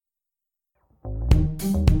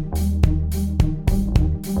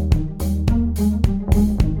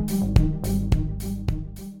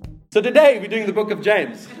So today we're doing the book of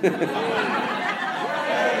James.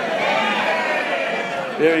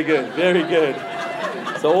 Very good, very good.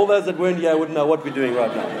 So all those that weren't here wouldn't know what we're doing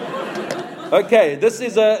right now. Okay, this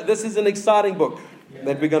is an exciting book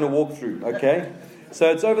that we're going to walk through, okay? So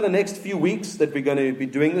it's over the next few weeks that we're going to be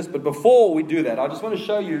doing this. But before we do that, I just want to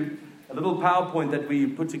show you a little PowerPoint that we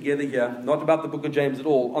put together here, not about the book of James at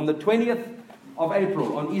all. On the 20th of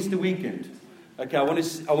April, on Easter weekend, okay, I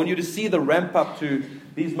want you to see the ramp up to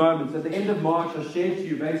these moments. At the end of March, I shared to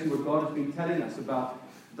you basically what God has been telling us about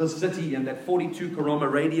the city and that 42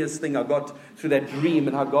 Karama radius thing I got through that dream,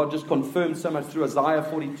 and how God just confirmed so much through Isaiah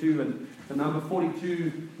 42, and the number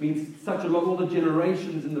 42 means such a lot. All the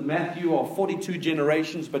generations in the Matthew are 42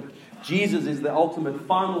 generations, but Jesus is the ultimate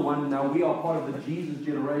final one. Now we are part of the Jesus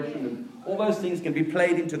generation, and all those things can be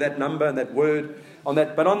played into that number and that word on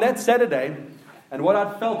that. But on that Saturday, and what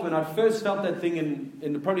I felt when I first felt that thing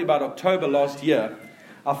in probably about October last year,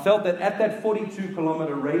 I felt that at that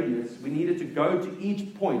 42-kilometer radius, we needed to go to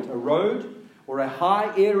each point, a road or a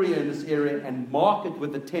high area in this area, and mark it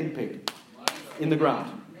with a tent peg in the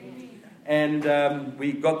ground. And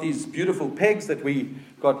we got these beautiful pegs that we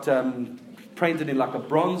got painted in like a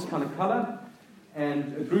bronze kind of color.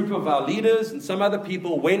 And a group of our leaders and some other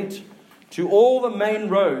people went to all the main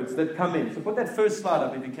roads that come in. So put that first slide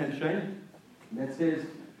up if you can, Shane. That says...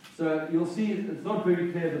 So you'll see it's not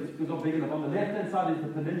very clear, but it's not big enough. On the left-hand side is the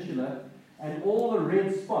peninsula, and all the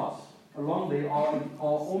red spots along there are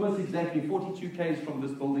almost exactly 42 k's from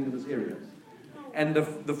this building in this area. And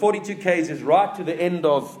the 42 k's is right to the end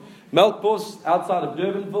of Melkbos, outside of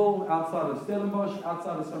Durbanville, outside of Stellenbosch,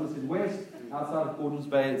 outside of Somerset West, outside of Gordons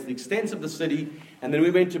Bay. It's the extent of the city. And then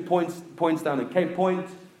we went to points down at Cape Point,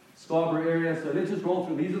 Scarborough area. So let's just roll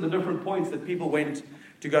through. These are the different points that people went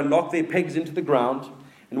to go knock their pegs into the ground.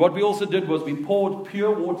 And what we also did was we poured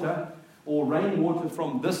pure water or rainwater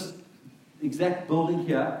from this exact building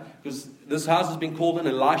here, because this house has been called an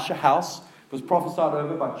Elisha house. It was prophesied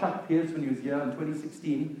over by Chuck Pierce when he was here in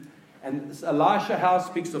 2016. And this Elisha house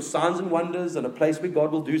speaks of signs and wonders and a place where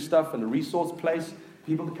God will do stuff, and a resource place,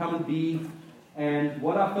 people to come and be. And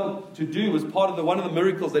what I felt to do was part of one of the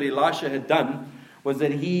miracles that Elisha had done was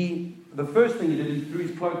that the first thing he did, he threw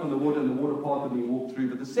his cloak on the water, and the water parted and he walked through.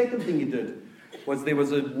 But the second thing he did was there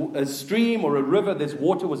was a stream or a river, this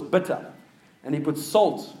water was bitter. And he put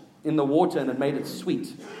salt in the water and it made it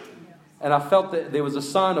sweet. And I felt that there was a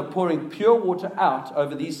sign of pouring pure water out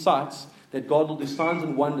over these sites, that God will do signs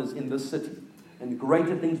and wonders in this city. And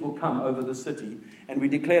greater things will come over the city. And we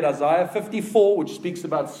declared Isaiah 54, which speaks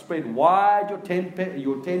about spread wide your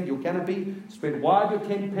canopy, spread wide your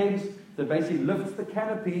tent pegs, that basically lifts the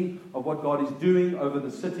canopy of what God is doing over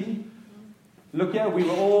the city. Look here,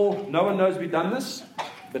 no one knows we've done this,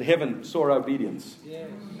 but heaven saw our obedience. Yes.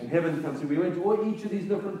 And heaven comes in. We went to each of these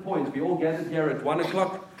different points. We all gathered here at 1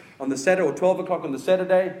 o'clock on the Saturday, or 12 o'clock on the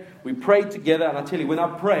Saturday. We prayed together, and I tell you, when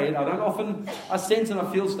I prayed, I sense and I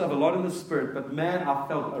feel stuff a lot in the spirit, but man, I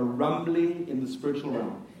felt a rumbling in the spiritual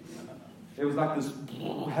realm. It was like this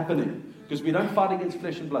happening, because we don't fight against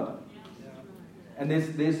flesh and blood. And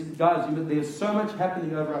there's so much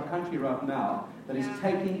happening over our country right now that is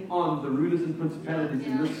taking on the rulers and principalities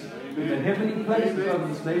in the heavenly places over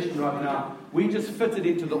this nation right now. We just fit it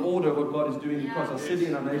into the order of what God is doing across our city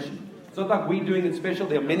and our nation. It's not like we're doing it special.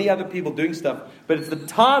 There are many other people doing stuff. But it's the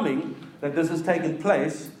timing that this has taken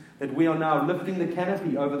place, that we are now lifting the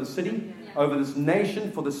canopy over the city, over this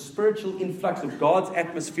nation, for the spiritual influx of God's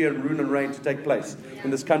atmosphere and rule and reign to take place in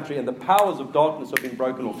this country. And the powers of darkness have been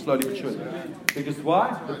broken off, slowly but surely. Because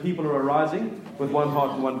why? The people are arising with one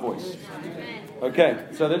heart and one voice. Okay,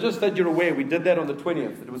 so they're just that you're aware, we did that on the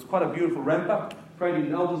 20th. It was quite a beautiful ramp up. Prayed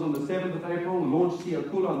in Elders on the 7th of April, we launched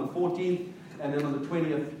Siakula on the 14th, and then on the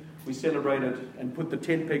 20th we celebrated and put the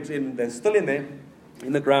tent pegs in. They're still in there,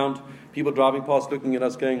 in the ground. People driving past looking at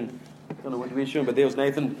us going, I don't know what we're showing, but there was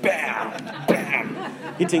Nathan, bam, bam,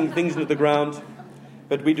 hitting things into the ground.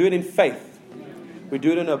 But we do it in faith. We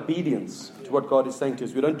do it in obedience to what God is saying to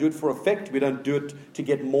us. We don't do it for effect. We don't do it to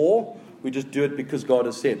get more. We just do it because God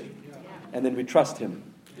has said. And then we trust Him.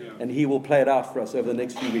 And He will play it out for us over the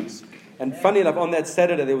next few weeks. And funny enough, on that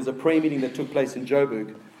Saturday, there was a prayer meeting that took place in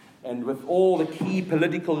Joburg. And with all the key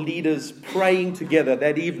political leaders praying together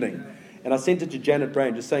that evening. And I sent it to Janet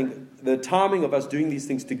Brain, just saying the timing of us doing these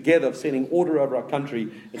things together, of setting order over our country,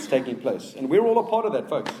 it's taking place. And we're all a part of that,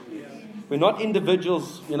 folks. We're not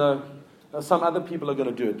individuals, some other people are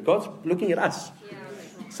going to do it. God's looking at us,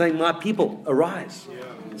 saying, my people, arise.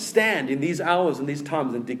 Stand in these hours and these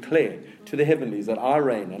times and declare to the heavenlies that I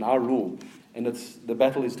reign and I rule. And the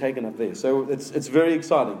battle is taken up there. So it's very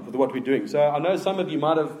exciting with what we're doing. So I know some of you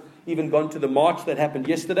might have even gone to the march that happened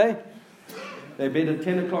yesterday. They met at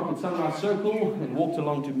 10 o'clock at Sunrise Circle and walked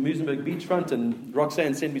along to Muizenberg beachfront, and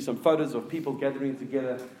Roxanne sent me some photos of people gathering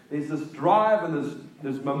together. There's this drive and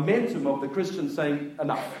there's momentum of the Christians saying,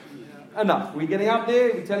 enough. Enough. We're getting out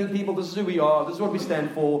there, we're telling people this is who we are, this is what we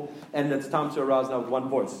stand for, and it's time to arouse now with one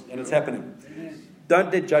voice. And it's happening.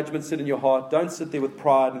 Don't let judgment sit in your heart. Don't sit there with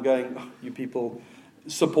pride and going, oh, you people,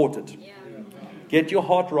 support it. Get your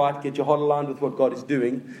heart right, get your heart aligned with what God is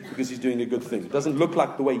doing, because He's doing a good thing. It doesn't look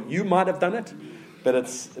like the way you might have done it, but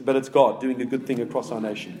it's God doing a good thing across our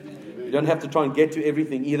nation. You don't have to try and get to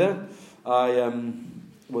everything either. I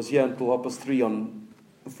was here until 3:30 on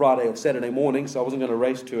Friday or Saturday morning, so I wasn't going to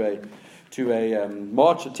race to a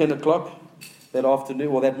march at 10 o'clock that afternoon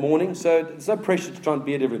or that morning. So there's no pressure to try and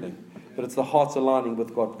be at everything, but it's the hearts aligning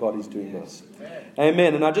with what God is doing with us.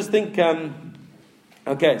 Amen. And I just think,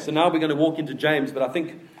 okay, so now we're going to walk into James, but I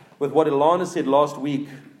think with what Ilana said last week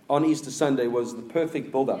on Easter Sunday was the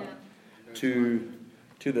perfect build-up to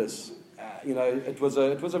this. It was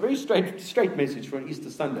a very straight message for an Easter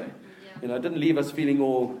Sunday. It didn't leave us feeling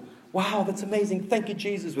all, wow, that's amazing, thank you,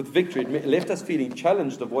 Jesus, with victory. It left us feeling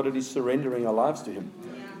challenged of what it is surrendering our lives to Him.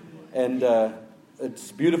 And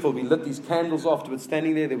it's beautiful. We lit these candles afterwards,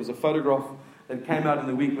 standing there. There was a photograph that came out in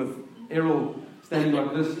the week with Errol standing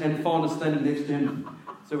like this and Farner standing next to him.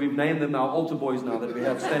 So we've named them our altar boys now that we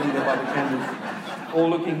have standing there by the candles, all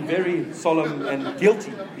looking very solemn and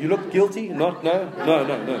guilty. You look guilty? Not? No?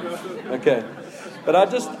 No. Okay. But I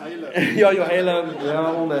just, yeah, your halo, yeah,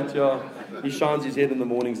 all that, yeah. He shines his head in the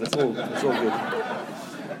mornings. That's all good.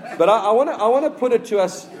 But I want to put it to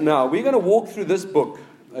us now. We're going to walk through this book,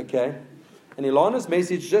 okay? And Ilana's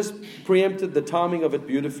message just preempted the timing of it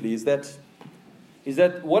beautifully. Is that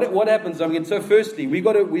what happens? I mean, so firstly, we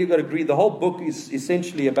got to agree. The whole book is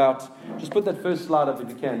essentially about. Just put that first slide up if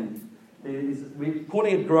you can. We're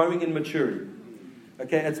calling it growing in maturity.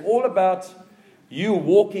 Okay, it's all about you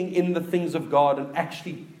walking in the things of God and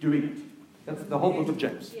actually doing it. That's the whole book of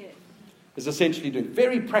James. Is essentially doing.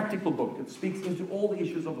 Very practical book. It speaks into all the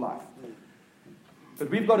issues of life. But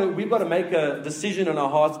we've got to make a decision in our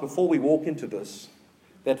hearts before we walk into this.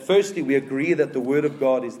 That firstly, we agree that the Word of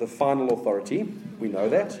God is the final authority. We know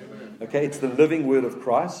that. Okay, it's the living Word of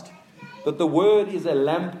Christ. That the Word is a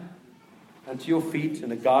lamp unto your feet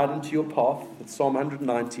and a guide unto your path. It's Psalm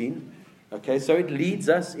 119. Okay, so it leads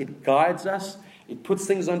us, it guides us, it puts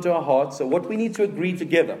things onto our hearts. So what we need to agree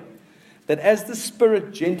together, that as the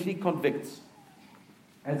Spirit gently convicts,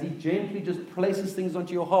 as He gently just places things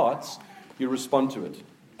onto your hearts, you respond to it.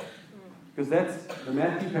 Because that's the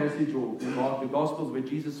Matthew passage or the Gospels where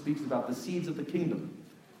Jesus speaks about the seeds of the kingdom.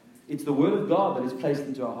 It's the Word of God that is placed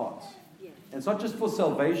into our hearts. And it's not just for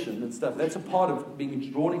salvation and stuff. That's a part of being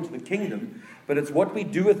drawn into the kingdom. But it's what we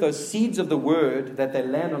do with those seeds of the Word that they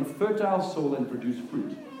land on fertile soil and produce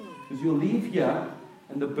fruit. Because you'll leave here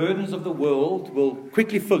and the burdens of the world will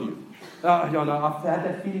quickly fill you. I've had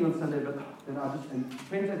that feeling on Sunday, but and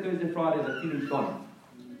Wednesday, Thursday, Friday, that feeling's gone.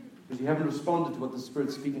 Because you haven't responded to what the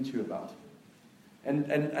Spirit's speaking to you about.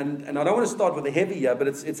 And I don't want to start with a heavy here, but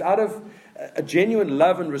it's out of a genuine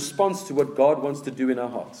love and response to what God wants to do in our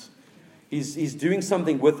hearts. He's doing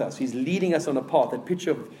something with us. He's leading us on a path. That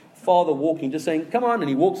picture of Father walking, just saying, come on, and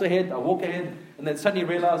He walks ahead, I walk ahead, and then suddenly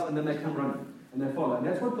realize, and then they come running, and they follow. And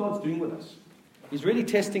that's what God's doing with us. He's really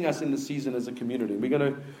testing us in the season as a community. We're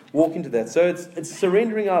going to walk into that. So it's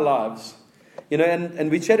surrendering our lives.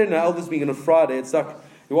 And we chatted in our elders meeting on Friday. It's like,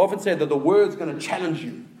 we often say that the word's going to challenge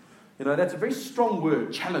you. That's a very strong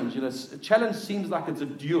word, challenge. A challenge seems like it's a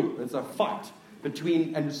duel. It's a fight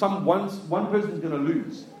between, and one person's going to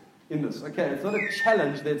lose in this. Okay, it's not a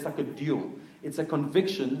challenge, it's like a duel. It's a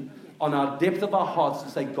conviction on our depth of our hearts to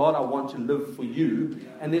say, God, I want to live for you.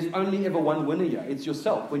 And there's only ever one winner here. It's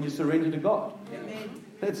yourself when you surrender to God. Amen.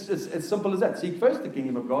 It's as simple as that. Seek first the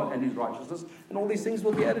kingdom of God and His righteousness, and all these things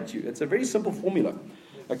will be added to you. It's a very simple formula.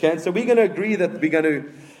 Okay, and so we're going to agree that we're going to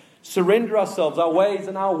surrender ourselves, our ways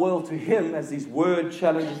and our will to Him as His word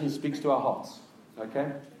challenges and speaks to our hearts.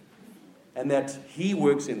 Okay? And that He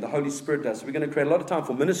works in, the Holy Spirit does. So we're going to create a lot of time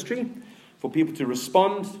for ministry, for people to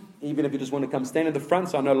respond, even if you just want to come stand in the front.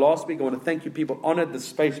 So I know last week I want to thank you, people honored the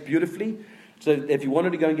space beautifully. So if you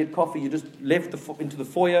wanted to go and get coffee, you just left into the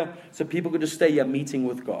foyer so people could just stay here meeting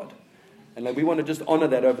with God. And we want to just honor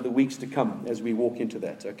that over the weeks to come as we walk into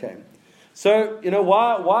that. Okay? So,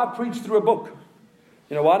 why preach through a book?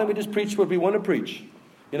 Why don't we just preach what we want to preach?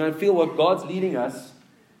 And feel what God's leading us.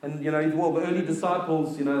 And, the early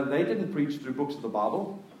disciples, they didn't preach through books of the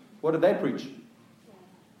Bible. What did they preach?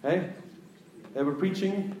 Hey? They were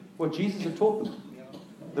preaching what Jesus had taught them.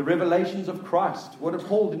 the revelations of Christ. What if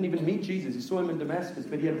Paul didn't even meet Jesus? He saw him in Damascus,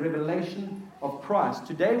 but he had revelation of Christ.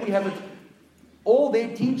 Today we have it. All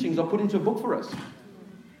their teachings are put into a book for us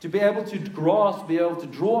to be able to grasp, be able to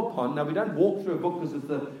draw upon. Now, we don't walk through a book because it's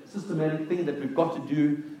a systematic thing that we've got to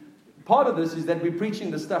do. Part of this is that we're preaching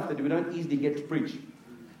the stuff that we don't easily get to preach.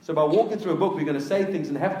 So by walking through a book, we're going to say things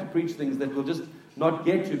and have to preach things that we'll just not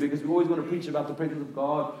get to, because we always want to preach about the presence of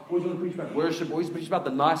God, always want to preach about worship, always preach about the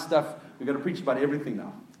nice stuff. We're going to preach about everything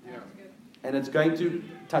now. Yeah. And it's going to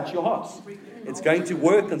touch your hearts. It's going to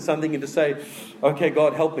work on something and to say, okay,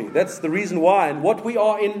 God, help me. That's the reason why. And what we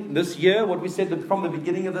are in this year, what we said that from the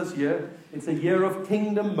beginning of this year, it's a year of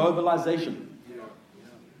kingdom mobilization.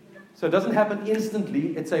 So it doesn't happen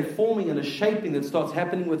instantly. It's a forming and a shaping that starts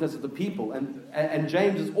happening with us as the people. And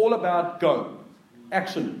James is all about go,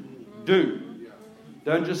 action, do.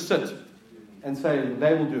 Don't just sit and say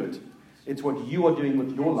they will do it. It's what you are doing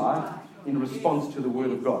with your life in response to the Word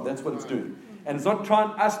of God. That's what it's doing. And it's not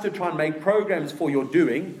us to try and make programs for your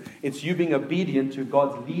doing. It's you being obedient to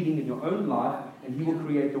God's leading in your own life, and He will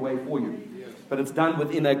create the way for you. But it's done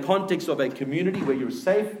within a context of a community where you're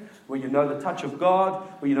safe, where you know the touch of God,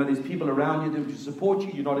 where you know there's people around you that support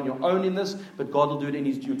you. You're not on your own in this, but God will do it in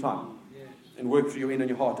His due time and work through you in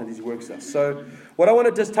your heart as He works us. So what I want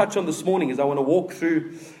to just touch on this morning is I want to walk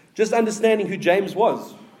through just understanding who James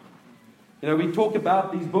was. You know, we talk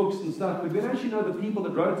about these books and stuff, but we don't actually know the people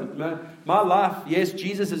that wrote it. My life, yes,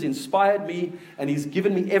 Jesus has inspired me and He's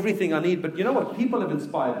given me everything I need. But you know what? People have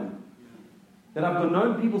inspired me. That I've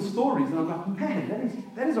known people's stories and I'm like,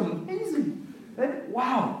 man, that is amazing.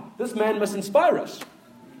 Wow, this man must inspire us.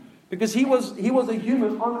 Because he was a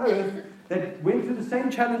human on earth that went through the same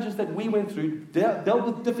challenges that we went through, dealt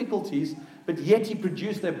with difficulties, but yet he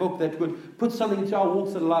produced a book that would put something into our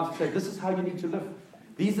walks of life and say, this is how you need to live.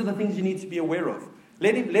 These are the things you need to be aware of.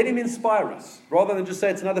 Let him inspire us, rather than just say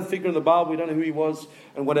it's another figure in the Bible, we don't know who he was,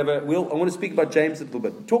 and whatever. I want to speak about James a little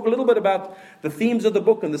bit. Talk a little bit about the themes of the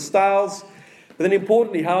book and the styles, but then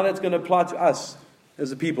importantly, how that's going to apply to us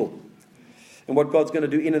as a people. And what God's going to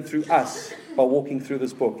do in and through us by walking through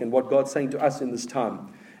this book, and what God's saying to us in this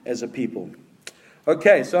time as a people.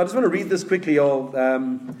 Okay, so I just want to read this quickly.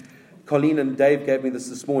 Colleen and Dave gave me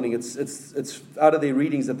this morning. It's out of their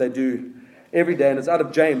readings that they do every day, and it's out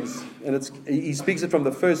of James. And he speaks it from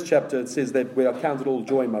the first chapter. It says that we are counted all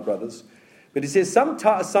joy, my brothers. But he says, some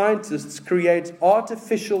scientists create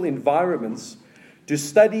artificial environments to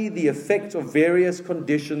study the effect of various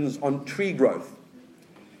conditions on tree growth.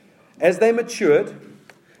 As they matured,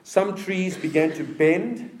 some trees began to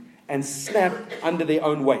bend and snap under their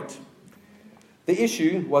own weight. The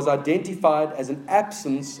issue was identified as an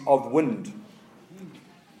absence of wind.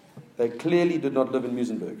 They clearly did not live in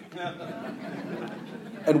Muizenberg.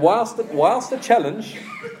 And whilst a challenge,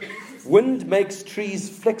 wind makes trees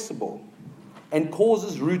flexible and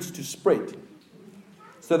causes roots to spread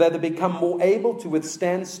so that they become more able to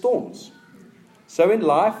withstand storms. So in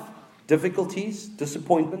life, difficulties,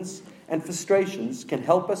 disappointments, and frustrations can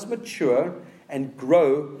help us mature and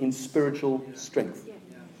grow in spiritual strength.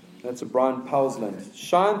 That's a Brian Powell's land.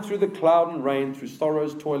 Shine through the cloud and rain, through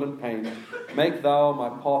sorrows, toil, and pain. Make thou my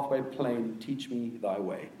pathway plain. Teach me thy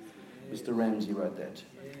way. Mr. Ramsey wrote that.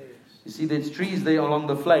 You see, there's trees there along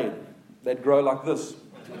the Vlei that grow like this.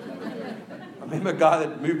 I remember a guy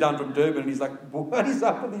that moved down from Durban and he's like, what is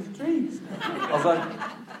up with these trees? I was like,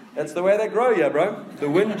 that's the way they grow here, bro. The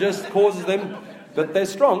wind just causes them, but they're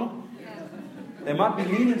strong. They might be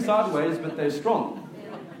leaning sideways, but they're strong.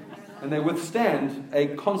 And they withstand a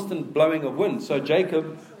constant blowing of wind. So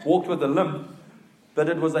Jacob walked with a limp, but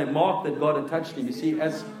it was a mark that God had touched him. You see,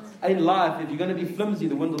 as in life, if you're going to be flimsy,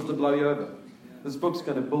 the wind will blow you over. This book's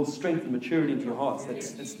going to build strength and maturity into your hearts.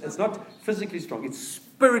 It's not physically strong, it's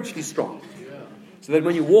spiritually strong. So that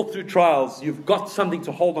when you walk through trials, you've got something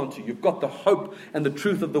to hold on to. You've got the hope and the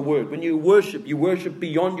truth of the word. When you worship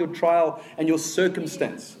beyond your trial and your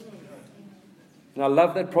circumstance. And I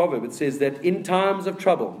love that proverb. It says that in times of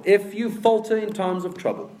trouble, if you falter in times of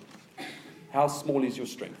trouble, how small is your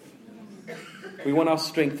strength? We want our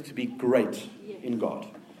strength to be great in God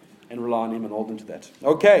and rely on Him and hold into that.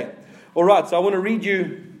 Okay. All right. So I want to read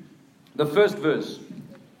you the first verse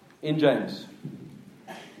in James.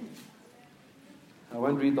 I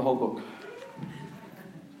won't read the whole book.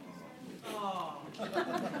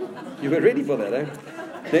 You were ready for that, eh?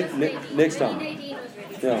 Next time.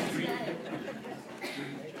 Yeah.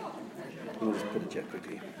 I'll just put it here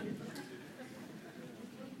quickly.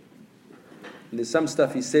 And there's some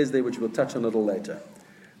stuff he says there which we'll touch on a little later.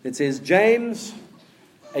 It says, James,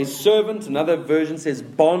 a servant. Another version says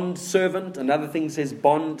bond servant. Another thing says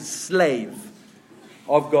bond slave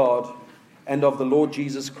of God and of the Lord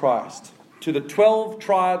Jesus Christ. To the 12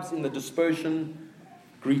 tribes in the dispersion,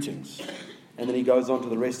 greetings. And then he goes on to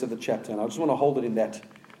the rest of the chapter. And I just want to hold it in that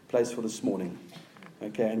place for this morning.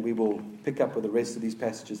 Okay, and we will pick up with the rest of these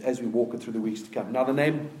passages as we walk it through the weeks to come. Now the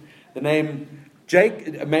name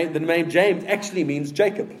James actually means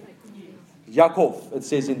Jacob. Yaakov, it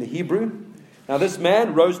says in the Hebrew. Now this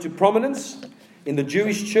man rose to prominence in the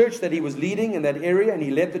Jewish church that he was leading in that area, and he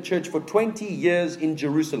led the church for 20 years in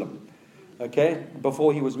Jerusalem. Okay,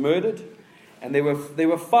 before he was murdered. And there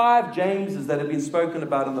were 5 Jameses that have been spoken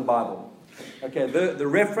about in the Bible. Okay, the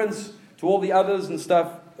reference to all the others and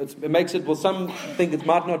stuff, it makes it, well, some think it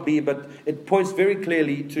might not be, but it points very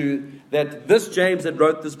clearly to that this James that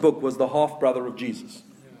wrote this book was the half-brother of Jesus.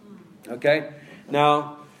 Okay,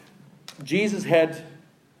 now, Jesus had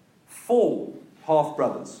 4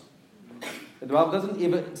 half-brothers. The Bible doesn't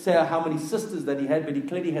ever say how many sisters that he had, but he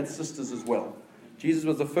clearly had sisters as well. Jesus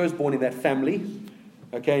was the firstborn in that family.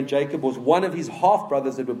 Okay, and Jacob was one of his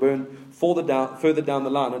half-brothers that were born further down the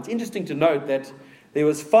line. And it's interesting to note that there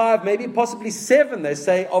was 5, maybe possibly 7, they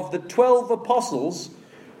say, of the 12 apostles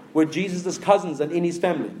were Jesus' cousins and in his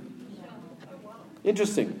family.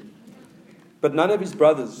 Interesting. But none of his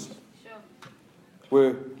brothers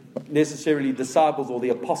were necessarily disciples or the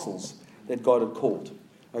apostles that God had called.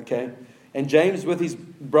 Okay? And James, with his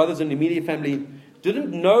brothers and immediate family,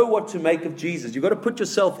 didn't know what to make of Jesus. You've got to put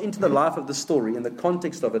yourself into the life of the story and the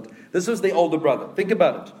context of it. This was the older brother. Think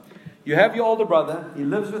about it. You have your older brother, he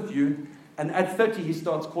lives with you, and at 30 he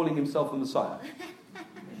starts calling himself the Messiah.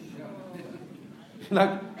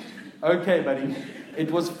 Like, okay, buddy,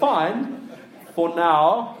 it was fine for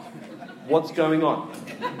now. What's going on?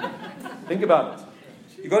 Think about it.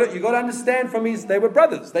 You got to understand they were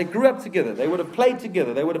brothers. They grew up together. They would have played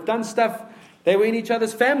together. They would have done stuff. They were in each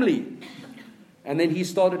other's family. And then he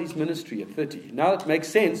started his ministry at 30. Now it makes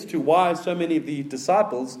sense to why so many of the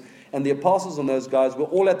disciples and the apostles and those guys were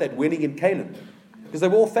all at that wedding in Canaan. Because they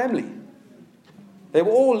were all family. They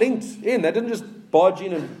were all linked in. They didn't just barge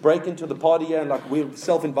in and break into the party here and like we'll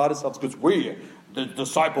self-invite ourselves because we're the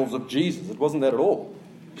disciples of Jesus. It wasn't that at all.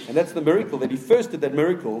 And that's the miracle, that he first did that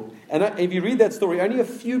miracle. And if you read that story, only a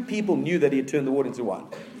few people knew that he had turned the water into wine.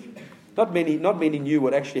 Not many knew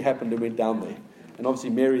what actually happened and went down there. And obviously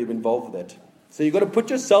Mary was involved with that. So you've got to put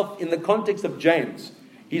yourself in the context of James.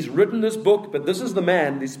 He's written this book, but this is the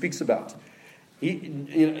man he speaks about.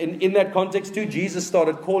 In that context too, Jesus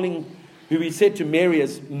started calling, who he said to Mary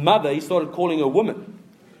as mother, he started calling her woman.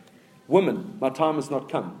 Woman, my time has not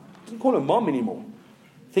come. He doesn't call her mom anymore.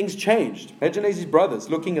 Things changed. Imagine as his brothers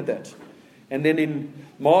looking at that. And then in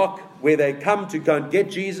Mark, where they come to go and get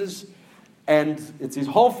Jesus, and it's his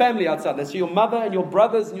whole family outside. They see your mother and your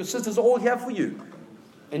brothers and your sisters are all here for you.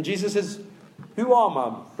 And Jesus says, who are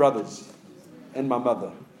my brothers and my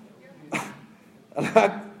mother?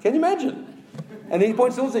 Can you imagine? And then he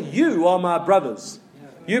points out, you are my brothers.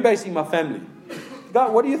 You're basically my family.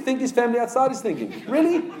 God, what do you think his family outside is thinking?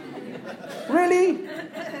 Really? Really?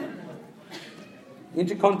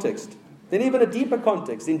 Into context. Then even a deeper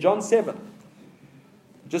context. In John 7,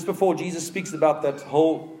 just before Jesus speaks about that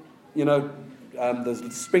whole, the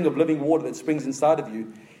spring of living water that springs inside of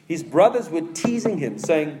you, his brothers were teasing him,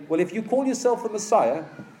 saying, well, if you call yourself the Messiah,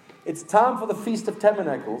 it's time for the Feast of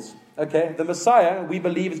Tabernacles. Okay, the Messiah, we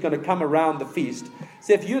believe, is going to come around the feast.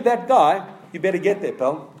 So if you're that guy, you better get there,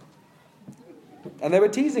 pal. And they were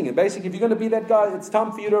teasing him. Basically, if you're going to be that guy, it's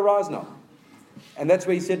time for you to arise now. And that's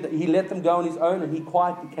where he said that he let them go on his own, and he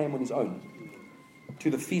quietly came on his own to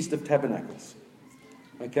the Feast of Tabernacles.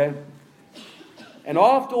 Okay? And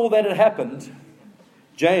after all that had happened,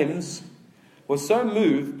 James was so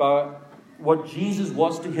moved by what Jesus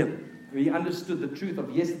was to him. He understood the truth of,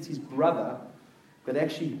 yes, it's his brother, but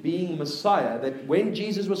actually being Messiah, that when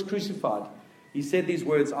Jesus was crucified, he said these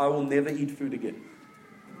words, I will never eat food again.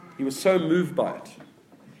 He was so moved by it.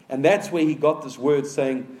 And that's where he got this word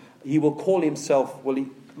saying, he will call himself,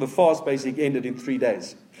 the fast basically ended in 3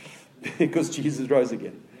 days because Jesus rose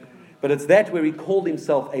again. But it's that where he called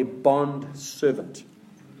himself a bond servant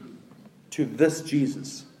to this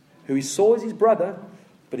Jesus, who he saw as his brother,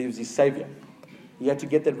 but he was his savior. He had to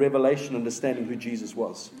get that revelation, understanding who Jesus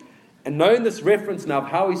was. And knowing this reference now of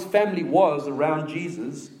how his family was around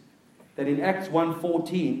Jesus, that in Acts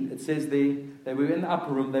 1:14, it says they were in the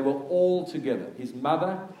upper room, they were all together, his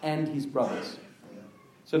mother and his brothers.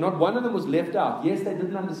 So not one of them was left out. Yes, they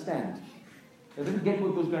didn't understand. They didn't get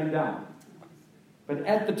what was going down. But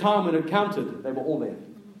at the time when it counted, they were all there.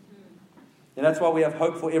 And that's why we have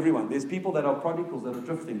hope for everyone. There's people that are prodigals, that are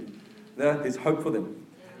drifting. There's hope for them.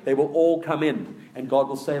 they will all come in, and God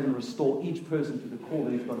will save and restore each person to the call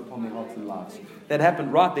that He's got upon their hearts and lives. That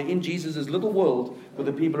happened right there in Jesus' little world with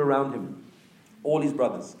the people around Him. All His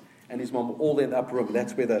brothers and His mom, all in the upper room.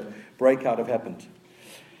 That's where the breakout have happened.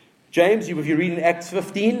 James, if you read in Acts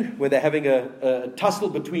 15, where they're having a tussle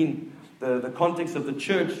between the context of the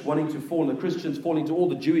church wanting to fall, and the Christians falling to all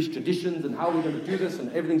the Jewish traditions and how we're going to do this,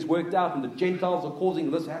 and everything's worked out, and the Gentiles are causing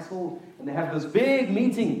this hassle, and they have this big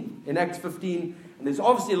meeting in Acts 15, and there's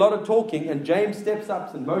obviously a lot of talking, and James steps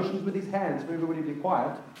up and motions with his hands for everybody to be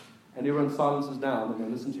quiet, and everyone silences down and they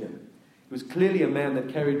listen to him. He was clearly a man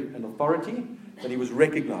that carried an authority, but he was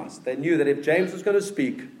recognized. They knew that if James was going to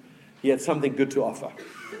speak, he had something good to offer.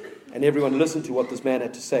 And everyone listened to what this man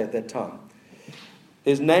had to say at that time.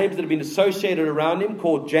 There's names that have been associated around him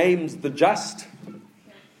called James the Just.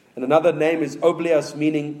 And another name is Oblias,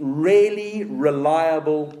 meaning really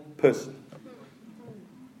reliable person.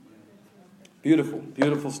 Beautiful,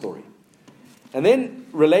 beautiful story. And then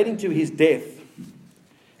relating to his death,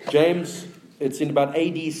 James, it's in about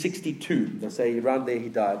AD 62. They say around there he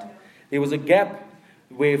died. There was a gap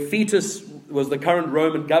where Fetus was the current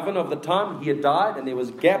Roman governor of the time. He had died, and there was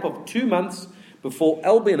a gap of 2 months before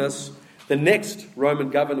Albinus, the next Roman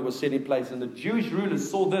governor, was set in place. And the Jewish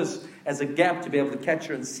rulers saw this as a gap to be able to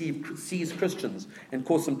capture and seize Christians and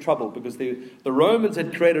cause some trouble, because the Romans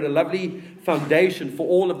had created a lovely foundation for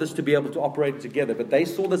all of this to be able to operate together. But they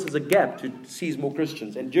saw this as a gap to seize more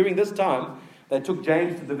Christians. And during this time, they took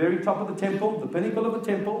James to the very top of the temple, the pinnacle of the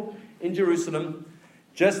temple in Jerusalem,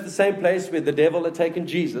 just the same place where the devil had taken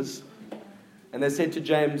Jesus. And they said to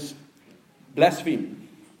James, blaspheme.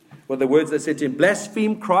 Well, the words they said to him,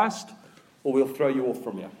 blaspheme Christ, or we'll throw you off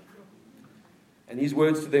from here. And his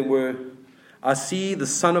words to them were, I see the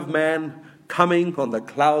Son of Man coming on the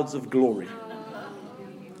clouds of glory.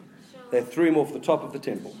 They threw him off the top of the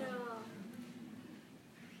temple.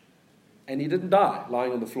 And he didn't die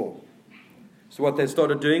lying on the floor. So what they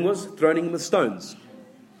started doing was throwing him with stones.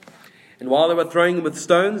 And while they were throwing him with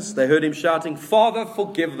stones, they heard him shouting, Father,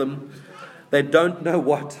 forgive them. They don't know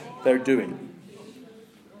what they're doing.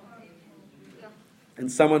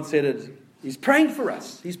 And someone said it, he's praying for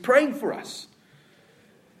us. He's praying for us.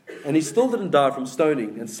 And he still didn't die from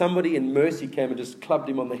stoning. And somebody in mercy came and just clubbed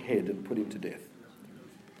him on the head and put him to death.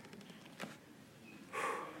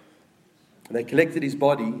 And they collected his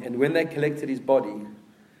body. And when they collected his body,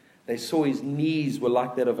 they saw his knees were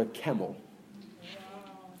like that of a camel.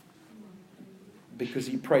 Because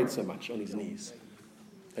he prayed so much on his knees.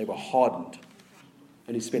 They were hardened.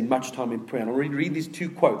 And he spent much time in prayer. And I'll read these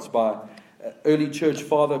two quotes by an early church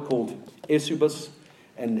father called Eusebius,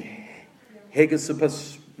 and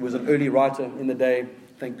Hegesippus was an early writer in the day.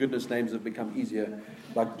 Thank goodness names have become easier,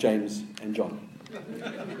 like James and John.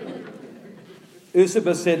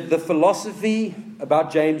 Eusebius said, the philosophy,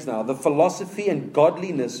 about James now, the philosophy and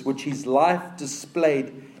godliness which his life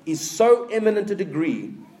displayed is so eminent a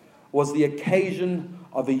degree, was the occasion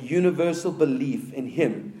of a universal belief in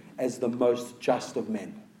him as the most just of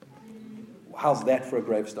men. How's that for a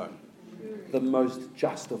gravestone? The most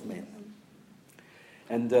just of men.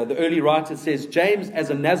 And the early writer says, James as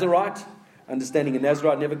a Nazarite, understanding a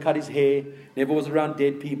Nazarite never cut his hair, never was around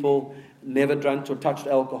dead people, never drank or touched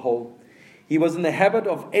alcohol. He was in the habit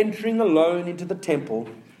of entering alone into the temple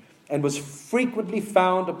and was frequently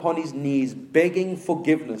found upon his knees begging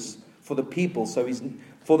forgiveness for the people.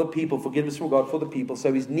 Forgiveness from God for the people.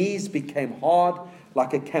 So his knees became hard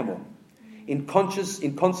like a camel. In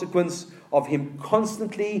consequence of him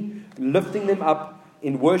constantly lifting them up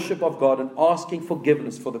in worship of God and asking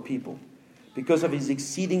forgiveness for the people. Because of his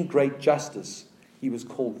exceeding great justice, he was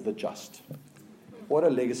called the Just. What a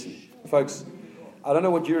legacy. Folks, I don't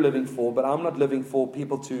know what you're living for, but I'm not living for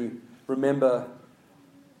people to remember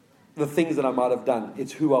the things that I might have done.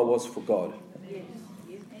 It's who I was for God.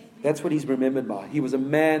 That's what he's remembered by. He was a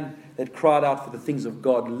man that cried out for the things of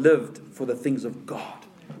God, lived for the things of God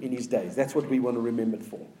in his days. That's what we want to remember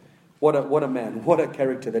for. What a man, what a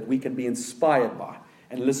character that we can be inspired by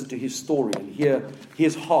and listen to his story and hear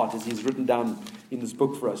his heart as he's written down in this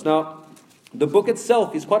book for us. Now, the book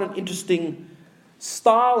itself is quite an interesting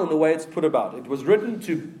style in the way it's put about. It was written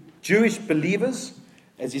to Jewish believers,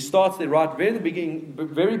 as he starts there right very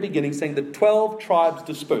beginning, saying the 12 tribes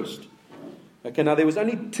dispersed. Okay, now there was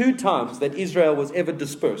only 2 times that Israel was ever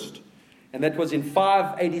dispersed. And that was in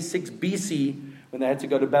 586 BC when they had to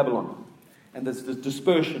go to Babylon. And there's this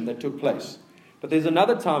dispersion that took place. But there's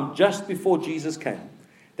another time just before Jesus came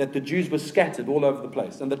that the Jews were scattered all over the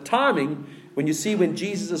place. And the timing, when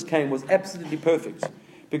Jesus came, was absolutely perfect.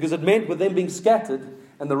 Because it meant with them being scattered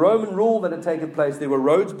and the Roman rule that had taken place, there were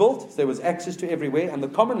roads built, so there was access to everywhere, and the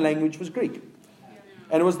common language was Greek.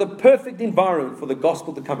 And it was the perfect environment for the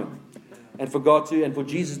gospel to come in. And for God to, and for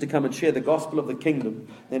Jesus to come and share the gospel of the kingdom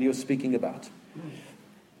that he was speaking about.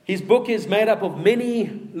 His book is made up of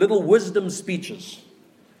many little wisdom speeches.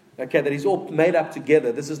 Okay, that he's all made up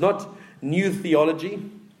together. This is not new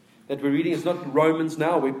theology that we're reading. It's not Romans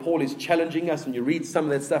now, where Paul is challenging us, and you read some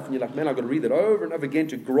of that stuff and you're like, man, I've got to read it over and over again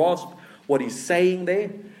to grasp what he's saying there.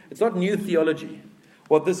 It's not new theology.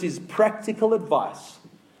 What this is practical advice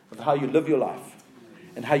of how you live your life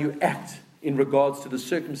and how you act in regards to the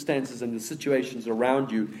circumstances and the situations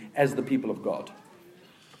around you as the people of God.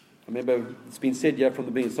 Remember, it's been said here from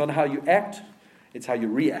the beginning, it's not how you act, it's how you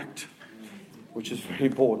react, which is very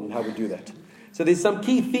important how we do that. So there's some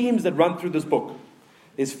key themes that run through this book.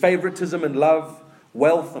 There's favoritism and love,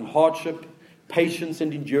 wealth and hardship, patience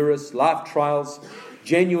and endurance, life trials,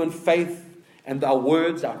 genuine faith and our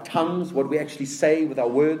words, our tongues, what we actually say with our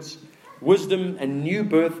words, wisdom and new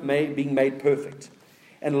birth being made perfect.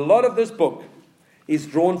 And a lot of this book is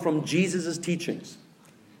drawn from Jesus' teachings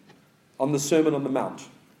on the Sermon on the Mount.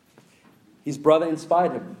 His brother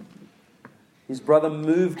inspired him. His brother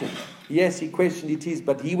moved him. Yes, he questioned, he teased,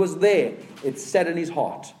 but he was there. It sat in his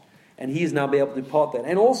heart. And he is now be able to impart that.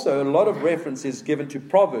 And also a lot of reference is given to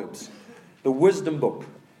Proverbs, the wisdom book.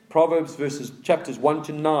 Proverbs chapters 1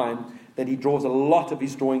 to 9, that he draws a lot of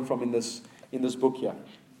his drawing from in this book here.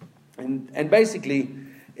 And basically,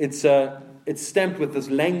 it's stamped with this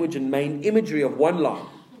language and main imagery of one line.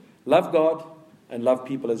 Love God and love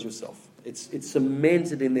people as yourself. It's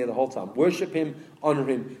cemented in there the whole time. Worship him, honor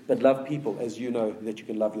him, but love people as you know that you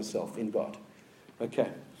can love yourself in God. Okay.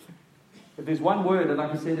 If there's one word, and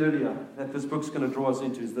like I said earlier, that this book's going to draw us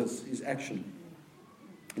into is action.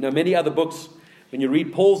 You know, many other books, when you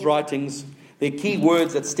read Paul's writings, there are key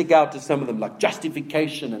words that stick out to some of them, like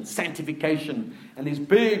justification and sanctification, and these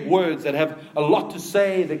big words that have a lot to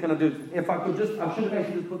say. They kind of do. If I should have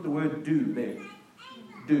actually just put the word do there.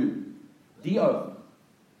 Do. D-O.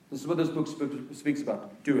 This is what this book speaks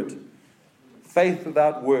about. Do it. Faith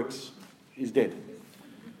without works is dead.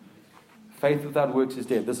 Faith without works is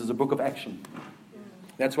dead. This is a book of action.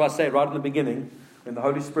 That's why I say right in the beginning, when the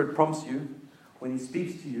Holy Spirit prompts you, when he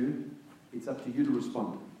speaks to you, it's up to you to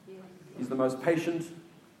respond. He's the most patient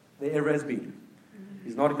there ever has been.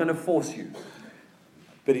 He's not going to force you,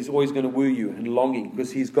 but he's always going to woo you and longing,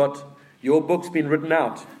 because he's got your book's been written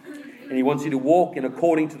out. And he wants you to walk in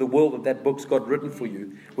according to the will that book's got written for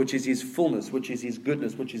you, which is his fullness, which is his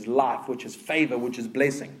goodness, which is life, which is favor, which is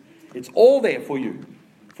blessing. It's all there for you,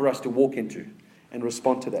 for us to walk into and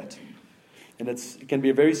respond to that. And it can be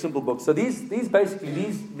a very simple book. So these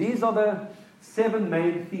are the 7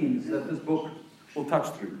 main themes that this book will touch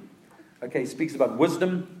through. Okay, it speaks about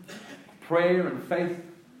wisdom, prayer and faith,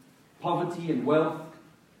 poverty and wealth,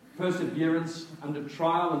 perseverance under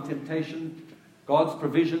trial and temptation, God's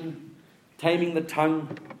provision, taming the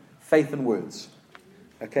tongue, faith and words.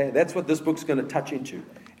 Okay, that's what this book's going to touch into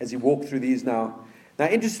as you walk through these now. Now,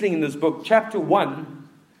 interesting in this book, chapter 1,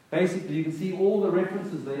 basically you can see all the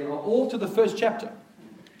references there are all to the first chapter.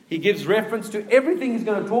 He gives reference to everything he's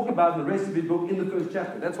going to talk about in the rest of his book in the first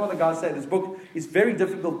chapter. That's why the guys say this book is very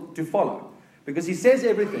difficult to follow, because he says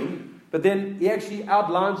everything, but then he actually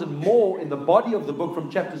outlines it more in the body of the book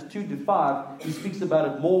from chapters 2 to 5. He speaks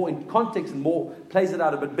about it more in context and more plays it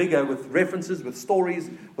out a bit bigger with references, with stories,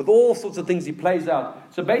 with all sorts of things he plays out.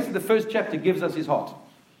 So basically the first chapter gives us his heart.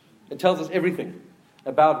 It tells us everything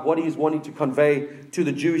about what he is wanting to convey to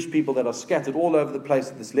the Jewish people that are scattered all over the place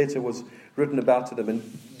that this letter was written about to them.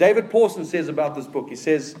 And David Pawson says about this book, he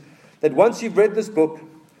says that once you've read this book,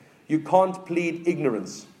 you can't plead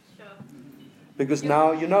ignorance. Because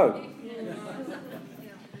now you know.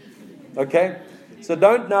 Okay? So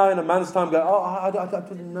don't now in a month's time go, oh, I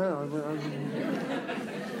didn't know.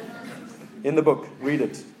 In the book, read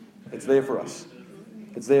it. It's there for us.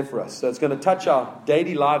 It's there for us. So it's going to touch our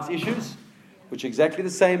daily lives issues, which are exactly the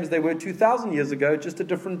same as they were 2,000 years ago, just a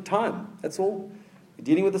different time. That's all. We're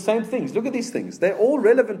dealing with the same things. Look at these things. They're all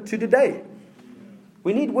relevant to today.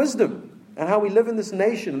 We need wisdom and how we live in this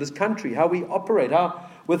nation, in this country, how we operate, how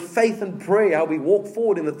with faith and prayer, how we walk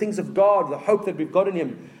forward in the things of God, the hope that we've got in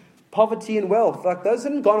him. Poverty and wealth, like those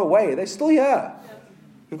haven't gone away. They're still here.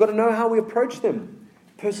 We've got to know how we approach them.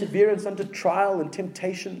 Perseverance under trial and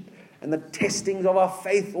temptation and the testings of our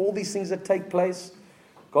faith, all these things that take place.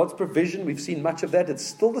 God's provision, we've seen much of that. It's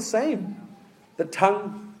still the same. The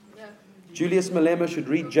tongue. Julius Malema should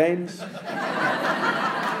read James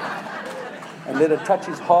and let it touch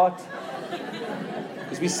his heart.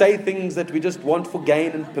 Because we say things that we just want for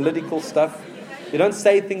gain and political stuff. You don't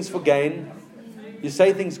say things for gain. You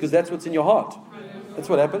say things because that's what's in your heart. That's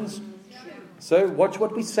what happens. So watch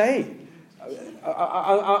what we say.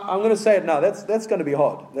 I'm going to say it now. That's going to be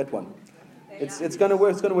hard. That one. It's going to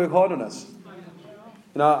work. It's going to work hard on us.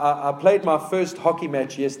 I played my first hockey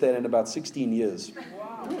match yesterday in about 16 years.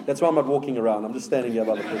 That's why I'm not walking around. I'm just standing here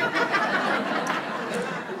by the pool.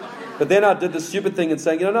 But then I did the stupid thing and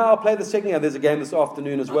saying, no, I'll play the second game. There's a game this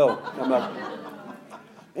afternoon as well. I'm like,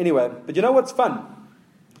 anyway. But you know what's fun?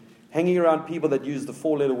 Hanging around people that use the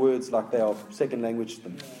 4-letter words like they are second language to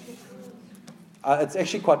them. It's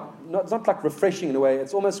actually it's not like refreshing in a way.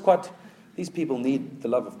 It's almost quite, these people need the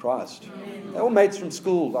love of Christ. They're all mates from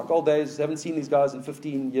school, like old days. Haven't seen these guys in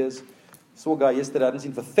 15 years. Saw a guy yesterday I hadn't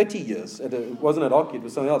seen for 30 years. It wasn't at hockey, it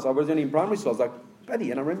was something else. I was only in primary school. I was like, buddy,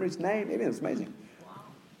 and I remember his name. It was amazing.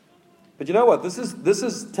 But you know what? This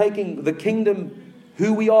is taking the kingdom,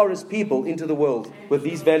 who we are as people, into the world with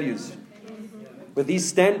these values, with these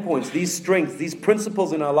standpoints, these strengths, these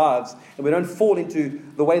principles in our lives, and we don't fall into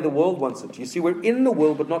the way the world wants it. You see, we're in the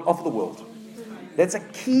world, but not of the world. That's a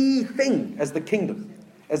key thing as the kingdom,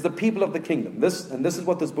 as the people of the kingdom. This is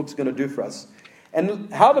what this book's going to do for us.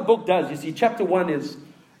 And how the book does, you see, chapter 1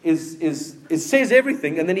 it says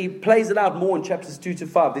everything, and then he plays it out more in chapters 2 to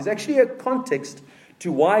 5. There's actually a context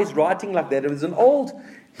to why he's writing like that. It was an old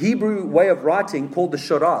Hebrew way of writing called the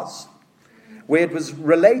Shiraz, where it was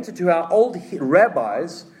related to how old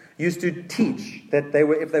rabbis used to teach that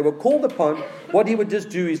if they were called upon, what he would just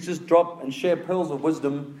do is just drop and share pearls of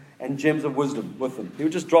wisdom and gems of wisdom with them. He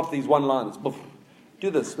would just drop these one-liners. Do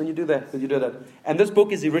this, when you do that, when you do that. And this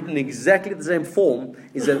book is written in exactly the same form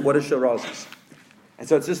as what a Shiraz is. And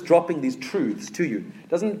so it's just dropping these truths to you. It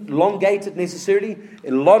doesn't elongate it necessarily. A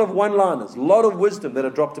lot of one-liners, a lot of wisdom that are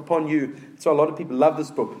dropped upon you. So a lot of people love this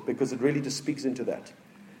book because it really just speaks into that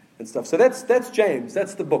and stuff. So that's James.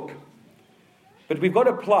 That's the book. But we've got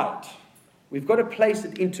to apply it. We've got to place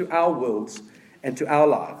it into our worlds and to our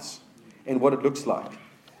lives and what it looks like.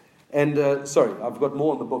 And, I've got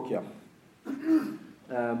more on the book here.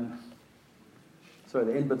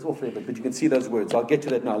 The end bit's off there, but you can see those words. I'll get to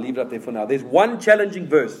that now. I'll leave it up there for now. There's one challenging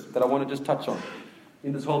verse that I want to just touch on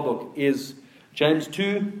in this whole book is James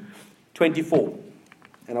 2:24.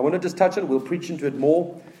 And I want to just touch on it. We'll preach into it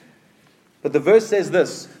more. But the verse says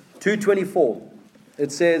this, 2:24.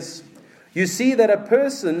 It says, you see that a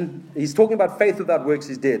person, he's talking about faith without works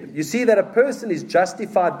is dead. You see that a person is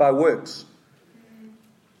justified by works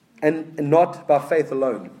and not by faith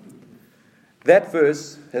alone. That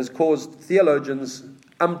verse has caused theologians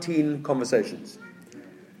umpteen conversations.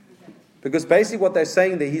 Because basically what they're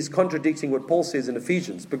saying there, he's contradicting what Paul says in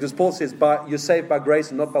Ephesians. Because Paul says, you're saved by grace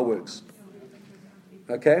and not by works.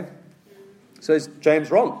 Okay? So is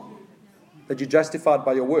James wrong? That you're justified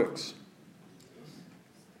by your works.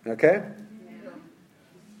 Okay?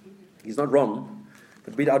 He's not wrong.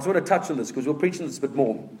 But I just want to touch on this because we'll preach on this a bit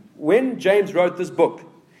more. When James wrote this book,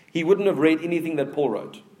 he wouldn't have read anything that Paul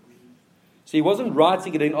wrote. So he wasn't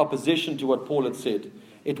writing it in opposition to what Paul had said.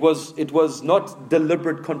 It was not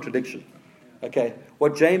deliberate contradiction. Okay?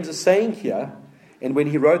 What James is saying here, and when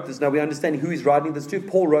he wrote this, now we understand who he's writing this to.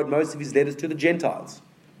 Paul wrote most of his letters to the Gentiles.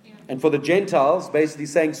 And for the Gentiles, basically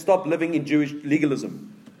saying, stop living in Jewish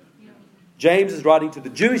legalism. James is writing to the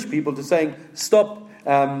Jewish people to saying, stop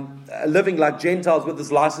living like Gentiles with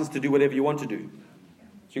this license to do whatever you want to do.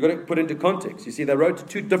 So you've got to put into context. You see, they wrote to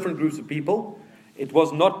two different groups of people. It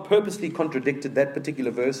was not purposely contradicted, that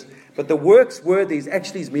particular verse. But the works word is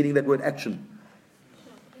actually meaning that word action.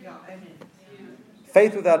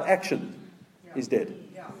 Faith without action is dead.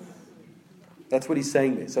 That's what he's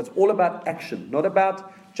saying there. So it's all about action, not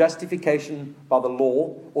about justification by the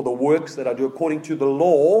law or the works that I do according to the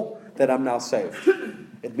law that I'm now saved.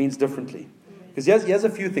 It means differently. Because here's a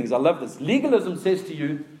few things. I love this. Legalism says to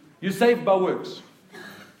you, you're saved by works.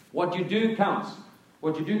 What you do counts.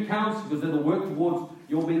 What you do counts because it'll work towards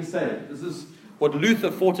your being saved. This is what Luther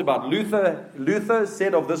thought about. Luther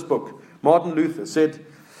said of this book, Martin Luther said,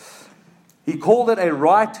 he called it a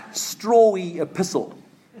right strawy epistle.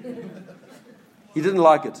 He didn't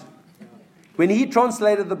like it. When he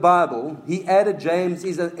translated the Bible, he added James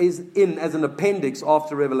is in as an appendix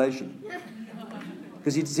after Revelation.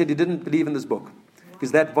 Because he said he didn't believe in this book.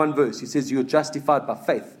 Because that one verse, he says you're justified by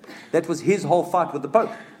faith. That was his whole fight with the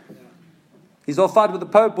Pope. His whole fight with the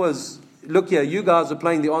Pope was, look here, you guys are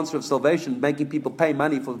playing the answer of salvation, making people pay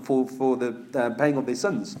money for the paying of their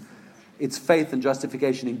sins. It's faith and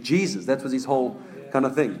justification in Jesus. That was his whole kind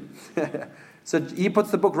of thing. So he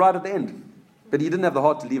puts the book right at the end. But he didn't have the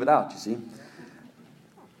heart to leave it out, you see.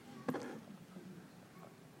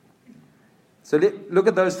 So look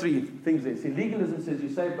at those three things there. See, legalism says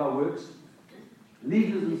you're saved by works.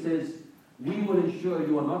 Legalism says we will ensure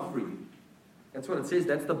you are not free. That's what it says.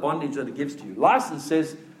 That's the bondage that it gives to you. License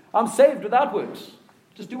says, I'm saved without works.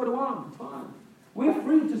 Just do what I want. It's fine. We're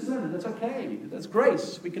free to sin. That's okay. That's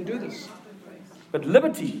grace. We can do this. But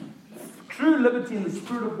liberty, true liberty in the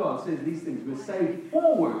Spirit of God says these things. We're saved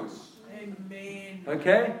for works. Amen.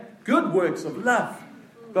 Okay? Good works of love.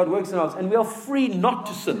 God works in us. And we are free not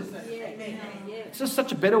to sin. It's just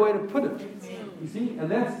such a better way to put it. You see?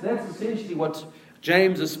 And that's essentially what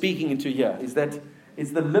James is speaking into here. Is that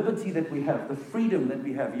it's the liberty that we have. The freedom that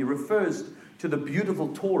we have. He refers to the beautiful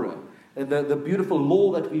Torah. The beautiful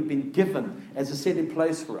law that we've been given as a set in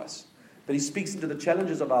place for us. That he speaks into the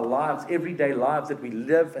challenges of our lives, everyday lives that we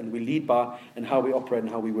live and we lead by, and how we operate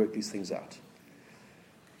and how we work these things out.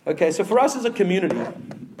 Okay, so for us as a community,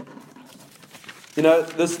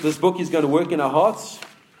 this book is going to work in our hearts.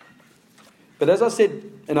 But as I said,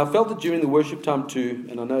 and I felt it during the worship time too,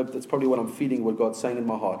 and I know that's probably what I'm feeling, what God's saying in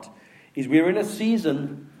my heart, is we're in a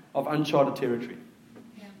season of uncharted territory.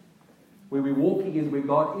 Where we're walking in, where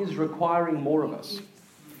God is requiring more of us.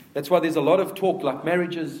 That's why there's a lot of talk like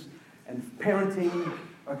marriages and parenting.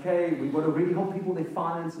 Okay, we've got to really help people with their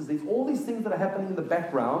finances. There's all these things that are happening in the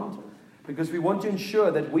background because we want to ensure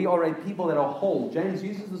that we are a people that are whole. James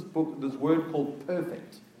uses this word called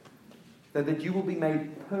perfect. That you will be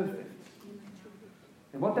made perfect.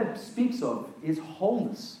 And what that speaks of is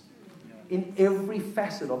wholeness in every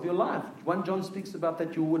facet of your life. 1 John speaks about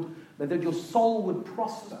that your soul would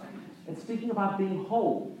prosper. It's speaking about being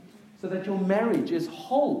whole, so that your marriage is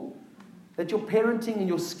whole, that your parenting and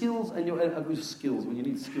your skills and your skills, when you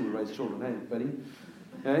need skill to raise children, hey, buddy?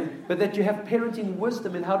 Okay? But that you have parenting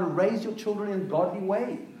wisdom in how to raise your children in a godly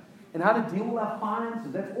way, and how to deal with our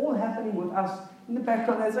finances. That's all happening with us in the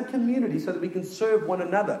background as a community, so that we can serve one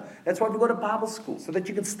another. That's why we've got a Bible school, so that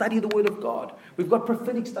you can study the Word of God. We've got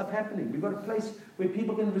prophetic stuff happening. We've got a place where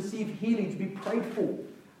people can receive healing, to be prayed for.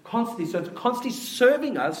 Constantly. So it's constantly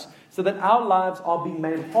serving us so that our lives are being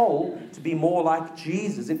made whole to be more like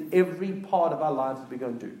Jesus in every part of our lives that we're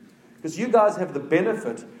going to do. Because you guys have the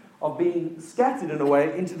benefit of being scattered in a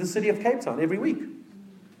way into the city of Cape Town every week.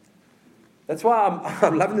 That's why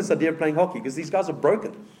I'm loving this idea of playing hockey, because these guys are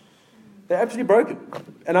broken. They're absolutely broken.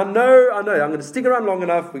 And I know, I'm going to stick around long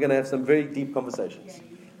enough. We're going to have some very deep conversations.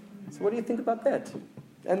 So what do you think about that?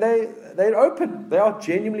 And they're open. They are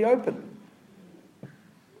genuinely open.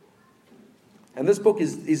 And this book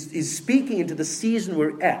is speaking into the season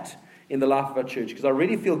we're at in the life of our church. Because I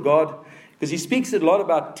really feel God, because he speaks a lot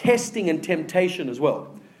about testing and temptation as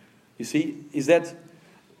well. You see, it's that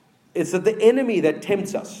the enemy that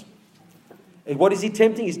tempts us. And what is he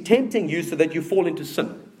tempting? He's tempting you so that you fall into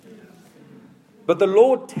sin. But the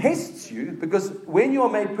Lord tests you, because when you are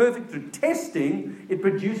made perfect through testing, it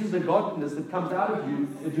produces a godliness that comes out of you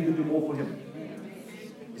that you can do more for him.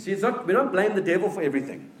 You see, we don't blame the devil for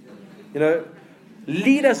everything.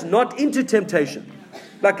 Lead us not into temptation.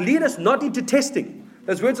 Lead us not into testing.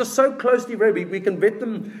 Those words are so closely read, we can get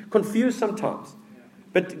them confused sometimes.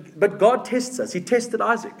 But God tests us. He tested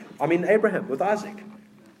Abraham with Isaac.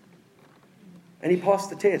 And he passed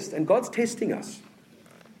the test. And God's testing us.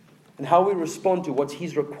 And how we respond to what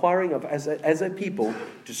he's requiring of as a people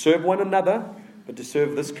to serve one another, but to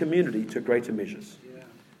serve this community to greater measures.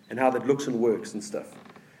 And how that looks and works and stuff.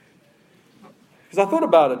 Because I thought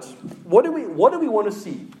about it. What do we want to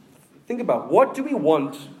see? Think about, what do we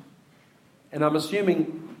want? And I'm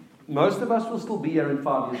assuming most of us will still be here in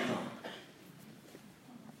 5 years' time.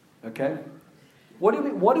 Okay? What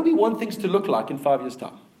do we want things to look like in 5 years'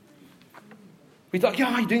 time? We thought,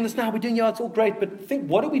 you're doing this now, we're doing, it's all great. But think,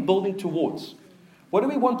 what are we building towards? What do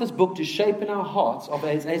we want this book to shape in our hearts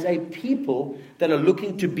as a people that are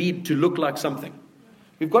looking to look like something?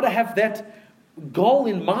 We've got to have that goal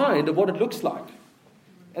in mind of what it looks like.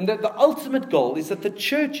 And the ultimate goal is that the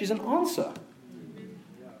church is an answer.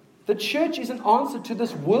 The church is an answer to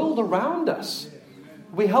this world around us.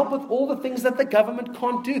 We help with all the things that the government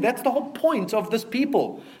can't do. That's the whole point of this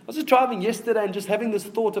people. I was just driving yesterday and just having this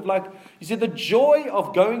thought of the joy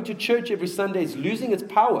of going to church every Sunday is losing its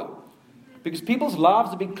power. Because people's lives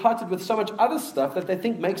have been cluttered with so much other stuff that they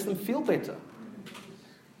think makes them feel better.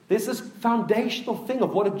 There's this foundational thing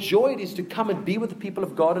of what a joy it is to come and be with the people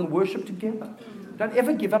of God and worship together. Don't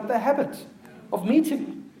ever give up the habit of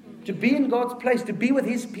meeting, to be in God's place, to be with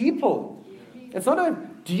his people. It's not a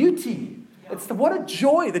duty. What a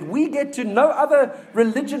joy that we get to. No other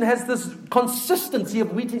religion has this consistency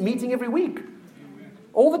of meeting every week.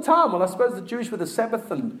 All the time. Well, I suppose the Jewish with the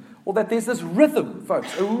Sabbath and all that. There's this rhythm,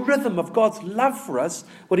 folks. A rhythm of God's love for us,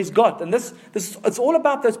 what he's got. And this it's all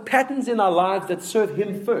about those patterns in our lives that serve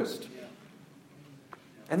him first.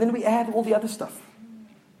 And then we add all the other stuff.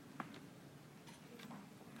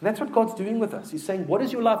 And that's what God's doing with us. He's saying, what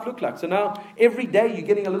does your life look like? So now, every day you're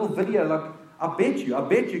getting a little video. Like, I bet you,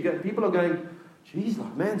 people are going, geez,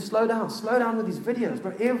 like, man, slow down with these videos.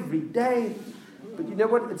 But every day. But you know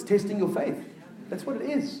what? It's testing your faith. That's what it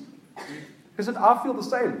is. Because I feel the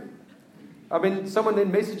same. I mean, someone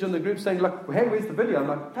then messaged on the group saying, like, hey, where's the video? I'm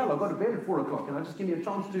like, pal, I got to bed at 4 o'clock. Can I just give me a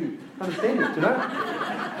chance to understand it, you know?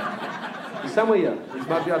 He's somewhere here. He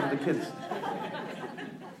might be out with the kids.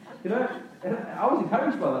 You know? And I was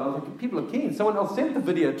encouraged by that. I was like, people are keen. Someone else sent the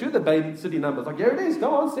video to the Bay City numbers. Like, here it is.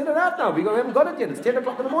 Go on, send it out now. We haven't got it yet. It's 10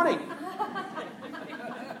 o'clock in the morning.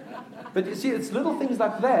 But you see, it's little things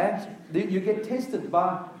like that you get tested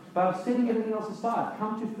by setting everything else aside.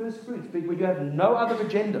 Come to first fruits, where you have no other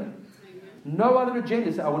agenda. No other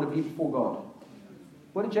agenda. Say, I want to be before God.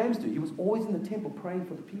 What did James do? He was always in the temple praying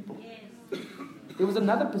for the people. Yes. There was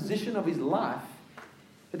another position of his life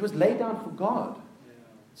that was laid down for God.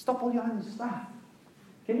 Stop all your own stuff.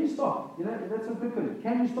 Can you stop? You know, that's a good thing.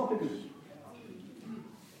 Can you stop it?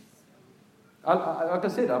 Like I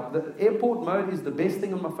said, the airport mode is the best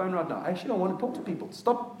thing on my phone right now. Actually, I want to talk to people.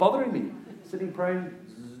 Stop bothering me. Sitting praying.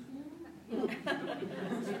 I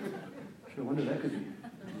wonder that could be.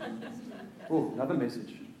 Oh, another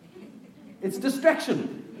message. It's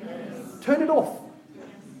distraction. Turn it off.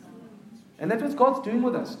 And that's what God's doing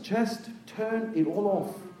with us. Just turn it all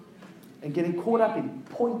off. And getting caught up in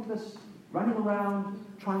pointless, running around,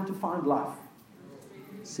 trying to find life.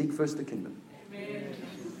 Seek first the kingdom.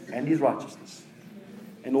 And His righteousness.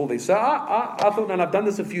 And all this. So I thought, and I've done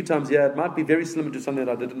this a few times here, it might be very similar to something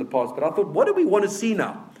that I did in the past, but I thought, what do we want to see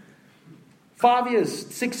now? 5 years,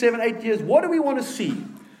 6, 7, 8 years, what do we want to see?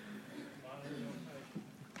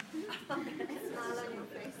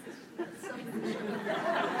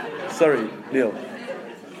 Sorry, Neil.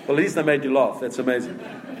 Well, at least I made you laugh. That's amazing.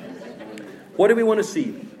 What do we want to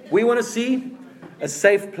see? We want to see a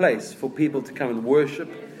safe place for people to come and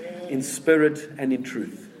worship in spirit and in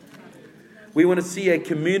truth. We want to see a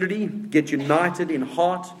community get united in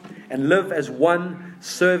heart and live as one,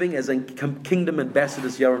 serving as kingdom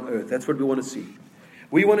ambassadors here on earth. That's what we want to see.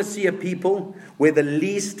 We want to see a people where the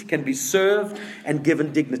least can be served and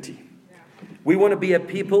given dignity. We want to be a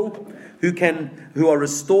people who are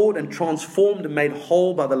restored and transformed and made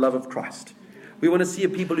whole by the love of Christ. We want to see a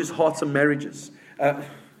people whose hearts are marriages,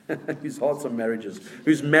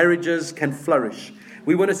 whose marriages can flourish.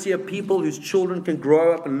 We want to see a people whose children can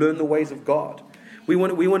grow up and learn the ways of God. We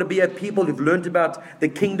want to be a people who've learned about the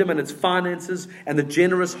kingdom and its finances and the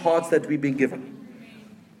generous hearts that we've been given.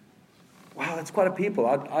 Wow, that's quite a people.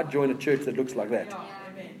 I'd join a church that looks like that.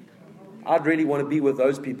 I'd really want to be with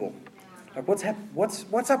those people. Like, what's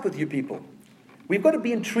up with you people? We've got to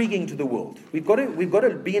be intriguing to the world. We've got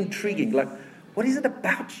to be intriguing. Like, what is it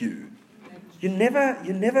about you? You're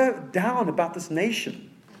never down about this nation.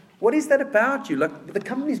 What is that about you? Like, the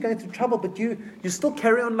company's going through trouble, but you still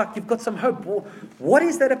carry on like you've got some hope. Well, what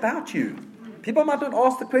is that about you? People might not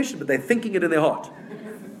ask the question, but they're thinking it in their heart.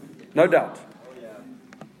 No doubt.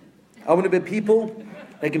 I want to be people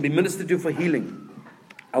that can be ministered to for healing.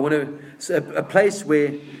 I want a place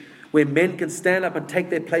where men can stand up and take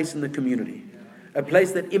their place in the community. A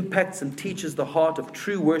place that impacts and teaches the heart of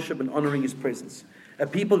true worship and honoring His presence. A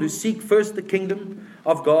people who seek first the kingdom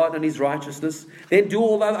of God and His righteousness, then do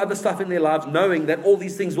all that other stuff in their lives, knowing that all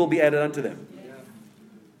these things will be added unto them.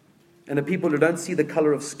 And a people who don't see the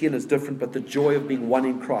color of skin as different, but the joy of being one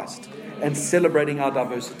in Christ and celebrating our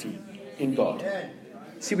diversity in God.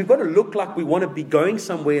 See, we've got to look like we want to be going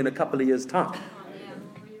somewhere in a couple of years' time.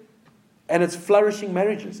 And it's flourishing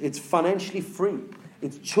marriages. It's financially free.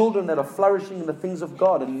 It's children that are flourishing in the things of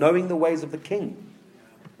God and knowing the ways of the King.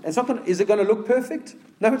 Is it going to look perfect?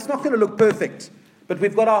 No, it's not going to look perfect. But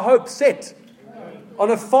we've got our hope set on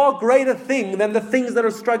a far greater thing than the things that are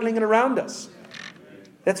struggling around us.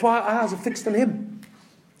 That's why our eyes are fixed on Him.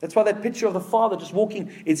 That's why that picture of the Father just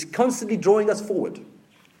walking, it's constantly drawing us forward.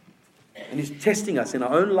 And He's testing us in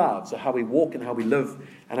our own lives of how we walk and how we live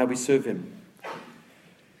and how we serve Him.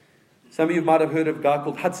 Some of you might have heard of a guy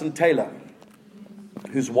called Hudson Taylor,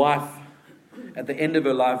 whose wife, at the end of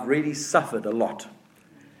her life, really suffered a lot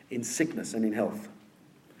in sickness and in health.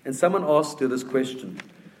 And someone asked her this question: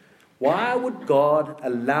 why would God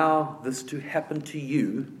allow this to happen to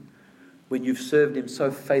you when you've served Him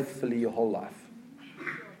so faithfully your whole life?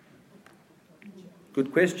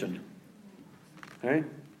 Good question. Okay?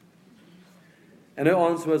 And her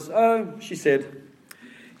answer was, she said,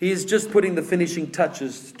 He is just putting the finishing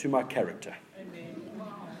touches to my character.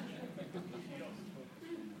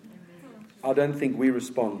 I don't think we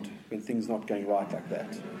respond when things are not going right like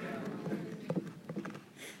that.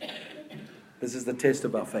 This is the test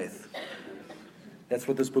of our faith. That's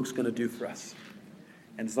what this book's going to do for us.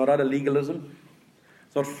 And it's not out of legalism.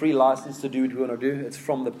 It's not free license to do what we want to do. It's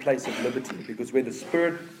from the place of liberty. Because where the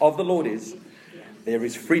Spirit of the Lord is, there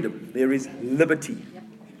is freedom. There is liberty.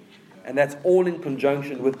 And that's all in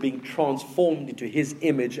conjunction with being transformed into His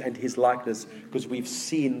image and His likeness, because we've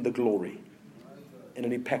seen the glory. And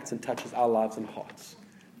it impacts and touches our lives and hearts.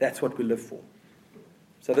 That's what we live for.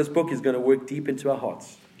 So this book is going to work deep into our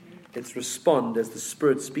hearts. Let's respond as the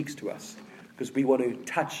Spirit speaks to us, because we want to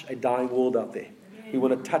touch a dying world out there. We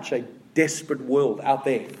want to touch a desperate world out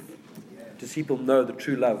there to see people know the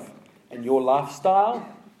true love. And your lifestyle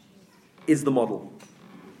is the model.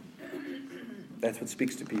 That's what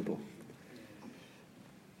speaks to people.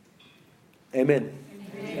 Amen.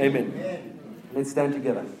 Amen. Let's stand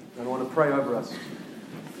together. And I want to pray over us.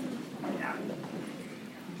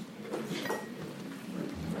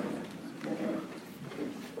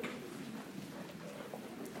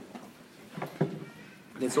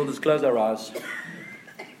 Let's all just close our eyes.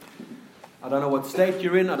 I don't know what state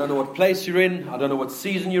you're in. I don't know what place you're in. I don't know what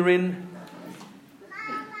season you're in.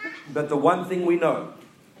 But the one thing we know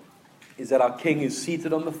is that our King is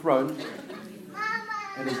seated on the throne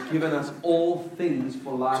and has given us all things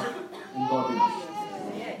for life and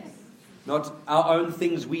godliness. Not our own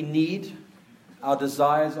things we need. Our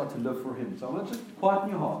desires are to live for Him. So I want to just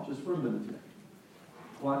quieten your heart just for a minute here.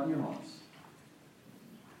 Quieten your hearts.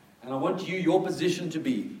 And I want your position to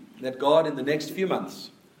be that God, in the next few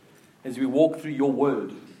months, as we walk through your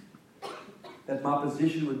word, that my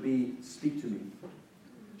position would be, speak to me.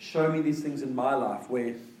 Show me these things in my life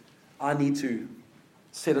where I need to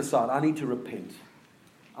set aside. I need to repent.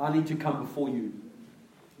 I need to come before you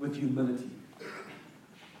with humility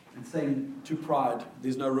and saying to pride,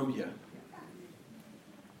 there's no room here.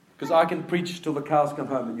 Because I can preach till the cows come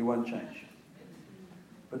home and you won't change.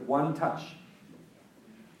 But one touch,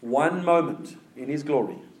 one moment in His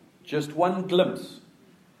glory, just one glimpse,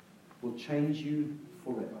 will change you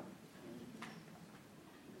forever.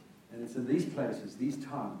 And it's in these places, these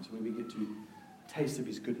times, where we get to taste of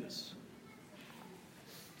His goodness.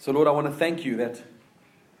 So Lord, I want to thank you that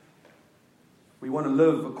we want to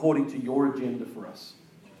live according to your agenda for us.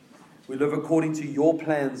 We live according to your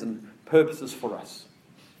plans and purposes for us.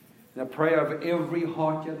 And I pray over every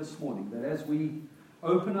heart here this morning, that as we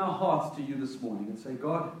open our hearts to you this morning and say,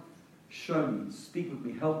 God, show me, speak with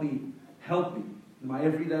me, help me in my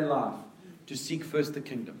everyday life to seek first the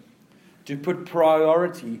kingdom, to put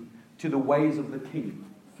priority to the ways of the King,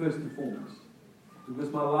 first and foremost. Because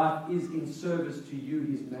my life is in service to you,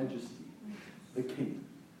 His Majesty, the King.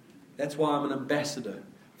 That's why I'm an ambassador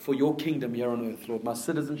for your kingdom here on earth, Lord. My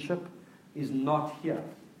citizenship is not here.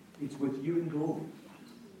 It's with you in glory.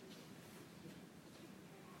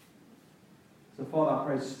 So, Father, I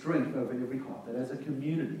pray strength over every heart, that as a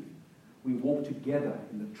community, we walk together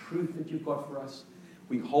in the truth that you've got for us.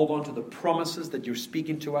 We hold on to the promises that you're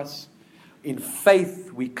speaking to us. In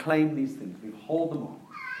faith, we claim these things. We hold them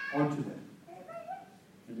onto them.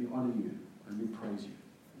 And we honor you and we praise you.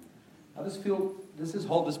 I just feel,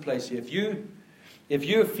 hold this place here. If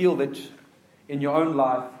you feel that in your own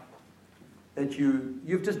life that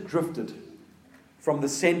you've just drifted from the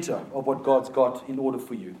center of what God's got in order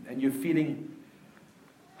for you, and you're feeling,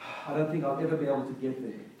 I don't think I'll ever be able to get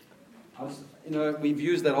there. We've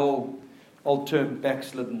used that whole old term,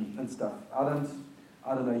 backslidden and stuff. I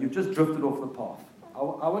don't know. You've just drifted off the path.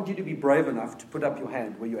 I want you to be brave enough to put up your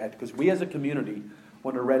hand where you're at, because we as a community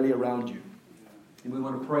want to rally around you. And we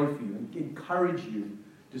want to pray for you and encourage you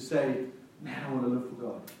to say, man, I want to live for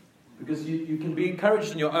God. Because you can be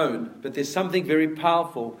encouraged in your own, but there's something very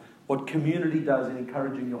powerful what community does in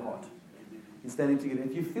encouraging your heart. In standing together.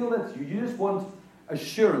 If you feel that you just want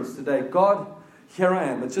assurance today, God, here I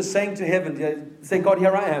am. It's just saying to heaven, say, God,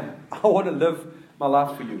 here I am. I want to live my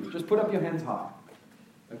life for you. Just put up your hands high.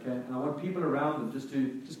 Okay? And I want people around them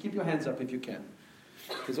just keep your hands up if you can.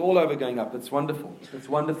 It's all over going up. It's wonderful. It's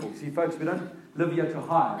wonderful. See, folks, we don't live here to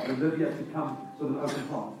hide. We live here to come with an open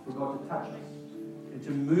heart for God to touch us and to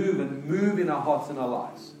move in our hearts and our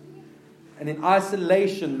lives. And in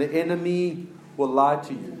isolation, the enemy will lie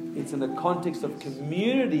to you. It's in the context of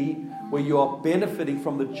community where you are benefiting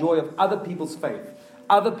from the joy of other people's faith,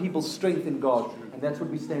 other people's strength in God. And that's what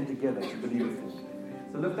we stand together to believe in.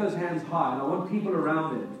 So lift those hands high. And I want people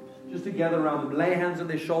around them just to gather around them. Lay hands on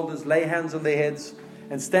their shoulders, lay hands on their heads,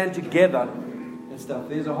 and stand together and stuff.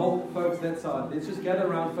 There's a whole folks that side. Let's just gather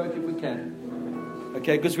around, folk, if we can.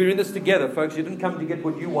 Okay, because we're in this together, folks. You didn't come to get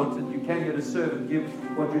what you wanted. You came here to serve and give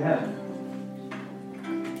what you have.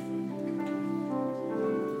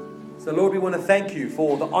 So, Lord, we want to thank you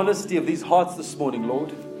for the honesty of these hearts this morning, Lord.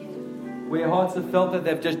 Where hearts have felt that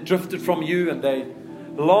they've just drifted from you and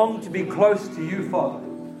long to be close to you, Father.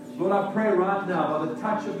 Lord, I pray right now, by the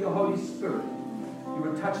touch of your Holy Spirit, you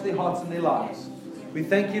would touch their hearts and their lives. We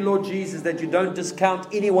thank you, Lord Jesus, that you don't discount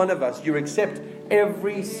any one of us. You accept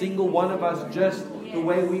every single one of us just the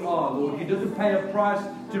way we are, Lord. You didn't pay a price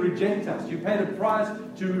to reject us. You paid a price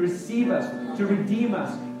to receive us, to redeem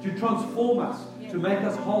us, to transform us, to make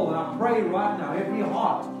us whole. And I pray right now, every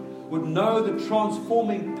heart would know the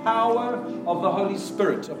transforming power of the Holy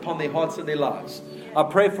Spirit upon their hearts and their lives. I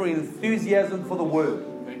pray for enthusiasm for the Word.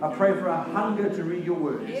 I pray for a hunger to read your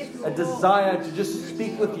Word, a desire to just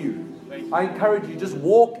speak with you. I encourage you, just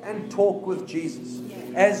walk and talk with Jesus.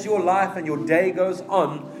 As your life and your day goes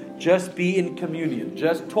on, just be in communion.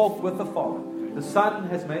 Just talk with the Father. The Son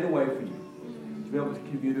has made a way for you to be able to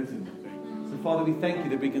commune with Him. So Father, we thank you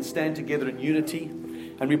that we can stand together in unity.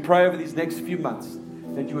 And we pray over these next few months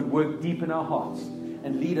that you would work deep in our hearts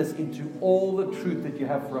and lead us into all the truth that you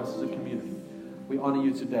have for us as a community. We honor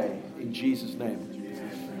you today in Jesus' name.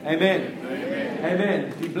 Amen. Amen.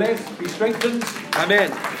 Amen. Be blessed. Be strengthened.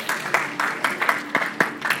 Amen.